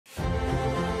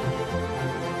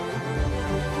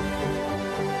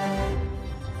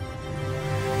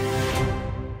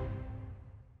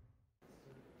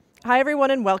Hi everyone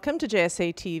and welcome to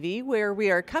JSA TV, where we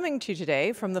are coming to you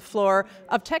today from the floor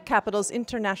of Tech Capital's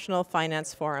International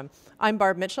Finance Forum. I'm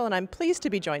Barb Mitchell and I'm pleased to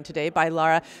be joined today by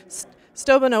Lara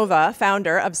Stoimenova,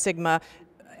 founder of Sigma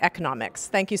Economics.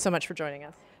 Thank you so much for joining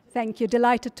us. Thank you.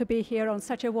 Delighted to be here on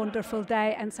such a wonderful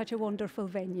day and such a wonderful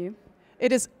venue.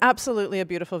 It is absolutely a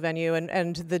beautiful venue,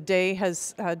 and the day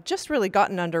has just really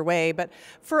gotten underway. But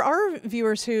for our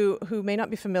viewers who may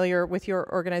not be familiar with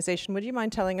your organization, would you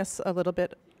mind telling us a little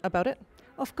bit about it?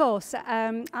 Of course,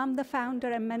 I'm the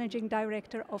founder and managing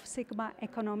director of Sigma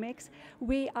Economics.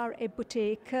 We are a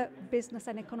boutique business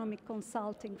and economic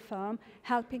consulting firm,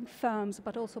 helping firms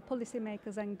but also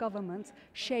policymakers and governments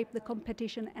shape the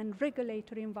competition and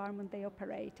regulatory environment they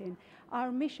operate in.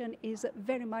 Our mission is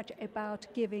very much about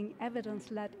giving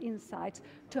evidence-led insights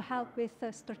to help with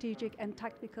strategic and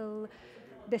tactical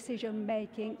decision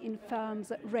making in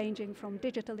firms ranging from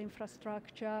digital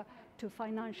infrastructure to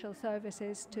financial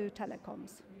services to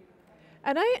telecoms.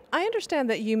 And I understand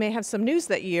that you may have some news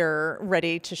that you're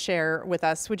ready to share with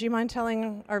us. Would you mind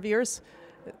telling our viewers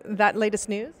that latest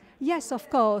news? Yes, of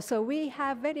course. So we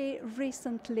have very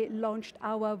recently launched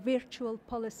our virtual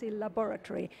policy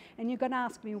laboratory. And you're going to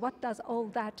ask me, what does all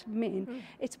that mean?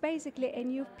 It's basically a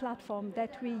new platform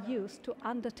that we use to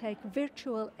undertake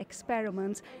virtual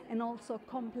experiments and also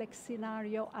complex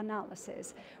scenario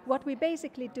analysis. What we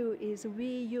basically do is we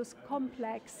use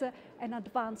complex and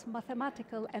advanced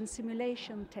mathematical and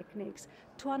simulation techniques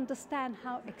to understand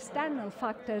how external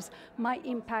factors might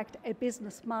impact a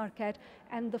business market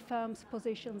and the firm's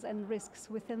positions and risks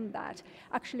within that.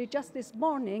 Actually, just this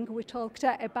morning, we talked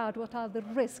about what are the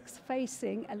risks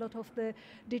facing a lot of the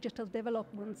digital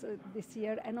developments this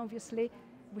year, and obviously,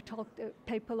 we talked,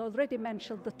 people already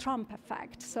mentioned the Trump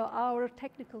effect. So our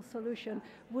technical solution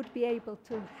would be able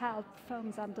to help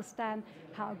firms understand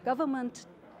how government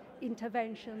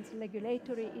interventions,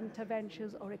 regulatory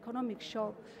interventions, or economic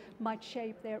shock might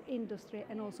shape their industry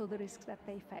and also the risks that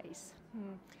they face.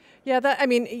 Yeah,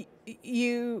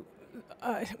 you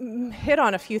hit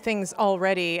on a few things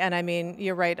already, and I mean,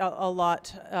 you're right, a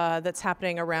lot that's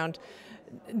happening around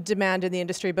demand in the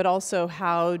industry, but also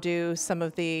how do some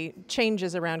of the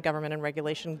changes around government and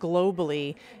regulation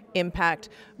globally impact?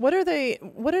 What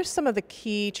are some of the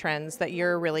key trends that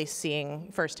you're really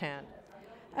seeing firsthand?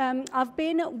 I've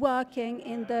been working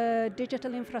in the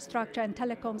digital infrastructure and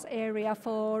telecoms area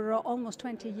for almost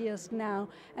 20 years now,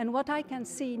 and what I can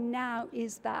see now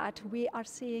is that we are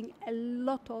seeing a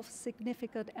lot of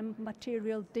significant and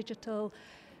material digital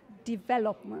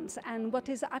developments, and what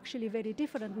is actually very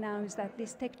different now is that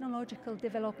these technological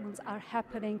developments are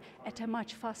happening at a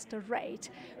much faster rate.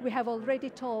 We have already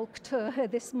talked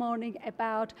this morning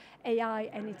about AI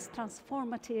and its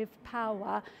transformative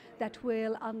power that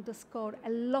will underscore a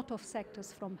lot of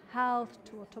sectors from health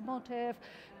to automotive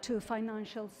to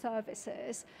financial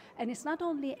services. And it's not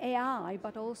only AI,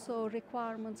 but also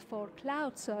requirements for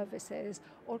cloud services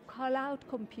or cloud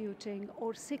computing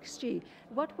or 6G.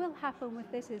 What will happen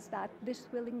with this is that this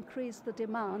will increase the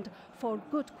demand for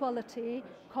good quality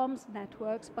comms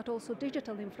networks, but also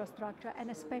digital infrastructure and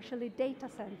especially data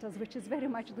centers, which is very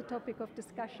much the topic of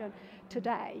discussion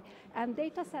today. And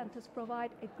data centers provide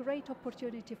a great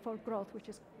opportunity for growth, which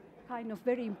is kind of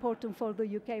very important for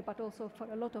the UK, but also for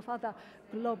a lot of other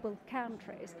global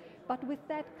countries. But with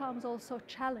that comes also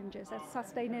challenges, and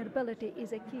sustainability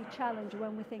is a key challenge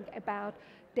when we think about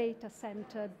data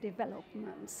center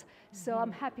developments. So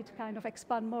I'm happy to kind of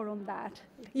expand more on that.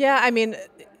 Yeah, I mean,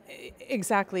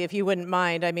 exactly, if you wouldn't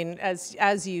mind. I mean,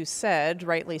 as you said,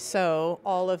 rightly so,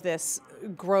 all of this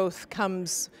growth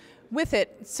comes with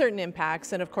it certain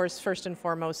impacts, and of course, first and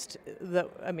foremost,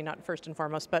 not first and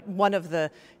foremost, but one of the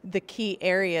key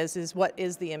areas is what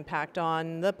is the impact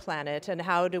on the planet and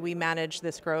how do we manage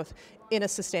this growth in a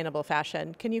sustainable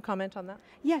fashion. Can you comment on that?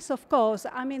 Yes, of course.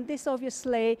 I mean, this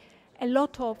obviously, a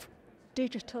lot of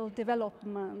digital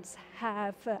developments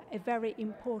have a very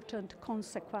important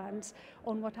consequence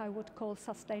on what I would call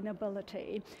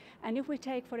sustainability. And if we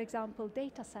take, for example,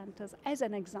 data centers as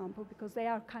an example, because they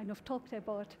are kind of talked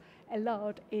about a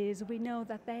lot, is we know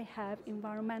that they have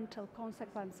environmental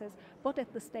consequences, both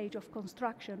at the stage of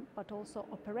construction, but also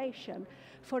operation.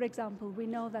 For example, we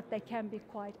know that they can be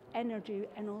quite energy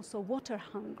and also water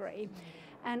hungry.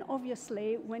 And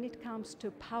obviously, when it comes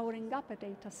to powering up a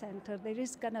data center, there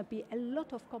is going to be a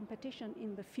lot of competition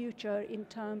in the future in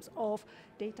terms of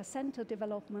data center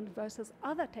development versus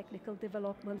other technical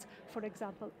developments, for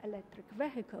example, electric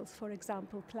vehicles, for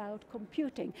example, cloud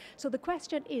computing. So the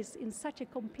question is, in such a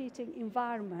competing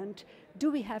environment, do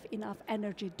we have enough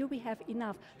energy? Do we have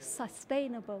enough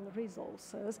sustainable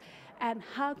resources? And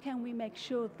how can we make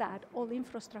sure that all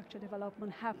infrastructure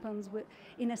development happens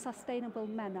in a sustainable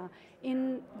manner?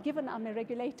 Given I'm a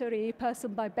regulatory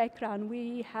person by background,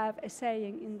 we have a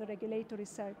saying in the regulatory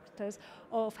sectors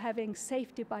of having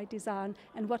safety by design,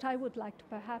 and what I would like to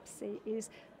perhaps see is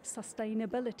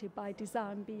sustainability by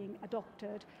design being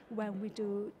adopted when we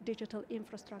do digital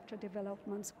infrastructure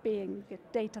developments, being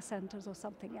data centers or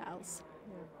something else.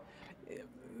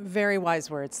 Very wise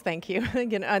words, thank you.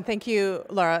 Again, thank you,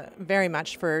 Lara, very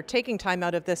much for taking time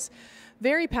out of this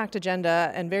very packed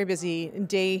agenda and very busy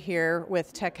day here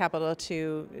with Tech Capital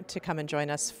to come and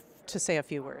join us to say a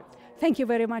few words. Thank you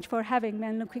very much for having me,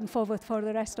 and looking forward for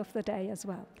the rest of the day as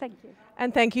well. Thank you.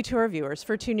 And thank you to our viewers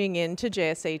for tuning in to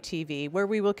JSA TV, where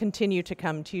we will continue to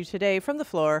come to you today from the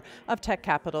floor of Tech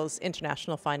Capital's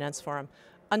International Finance Forum.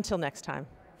 Until next time.